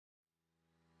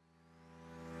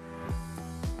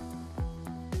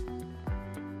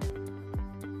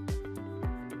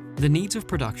The needs of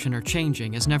production are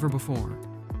changing as never before,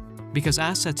 because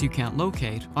assets you can't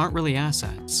locate aren't really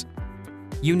assets.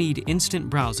 You need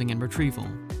instant browsing and retrieval.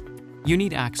 You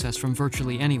need access from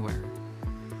virtually anywhere.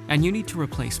 And you need to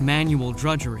replace manual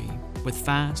drudgery with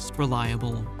fast,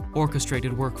 reliable,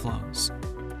 orchestrated workflows.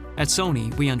 At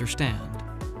Sony, we understand.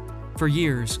 For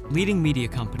years, leading media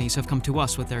companies have come to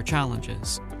us with their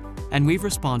challenges, and we've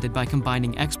responded by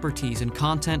combining expertise in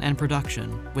content and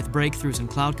production with breakthroughs in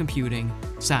cloud computing,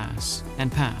 SaaS,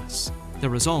 and PaaS. The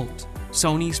result?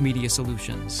 Sony's Media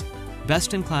Solutions.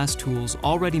 Best-in-class tools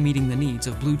already meeting the needs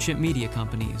of blue-chip media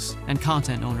companies and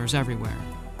content owners everywhere.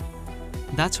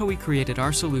 That's how we created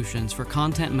our solutions for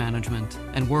content management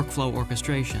and workflow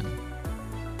orchestration.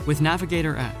 With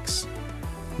Navigator X,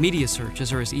 media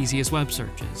searches are as easy as web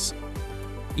searches,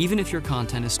 even if your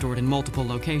content is stored in multiple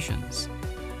locations.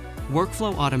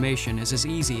 Workflow automation is as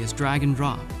easy as drag and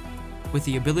drop, with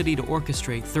the ability to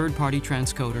orchestrate third-party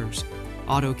transcoders,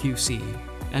 auto QC,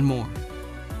 and more.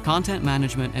 Content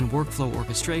management and workflow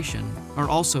orchestration are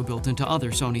also built into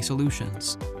other Sony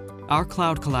solutions. Our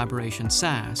cloud collaboration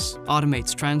SaaS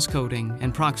automates transcoding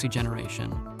and proxy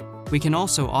generation. We can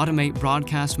also automate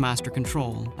broadcast master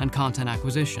control and content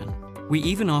acquisition. We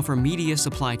even offer media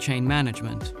supply chain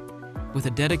management with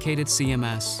a dedicated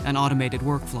CMS and automated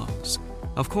workflows.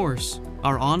 Of course,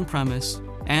 our on-premise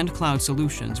and cloud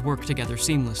solutions work together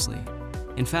seamlessly.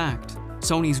 In fact,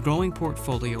 Sony's growing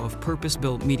portfolio of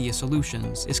purpose-built media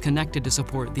solutions is connected to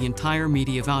support the entire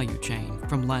media value chain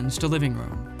from lens to living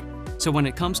room. So when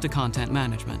it comes to content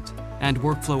management and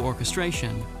workflow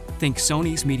orchestration, think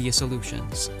Sony's Media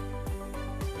Solutions.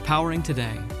 Powering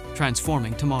today,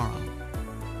 transforming tomorrow.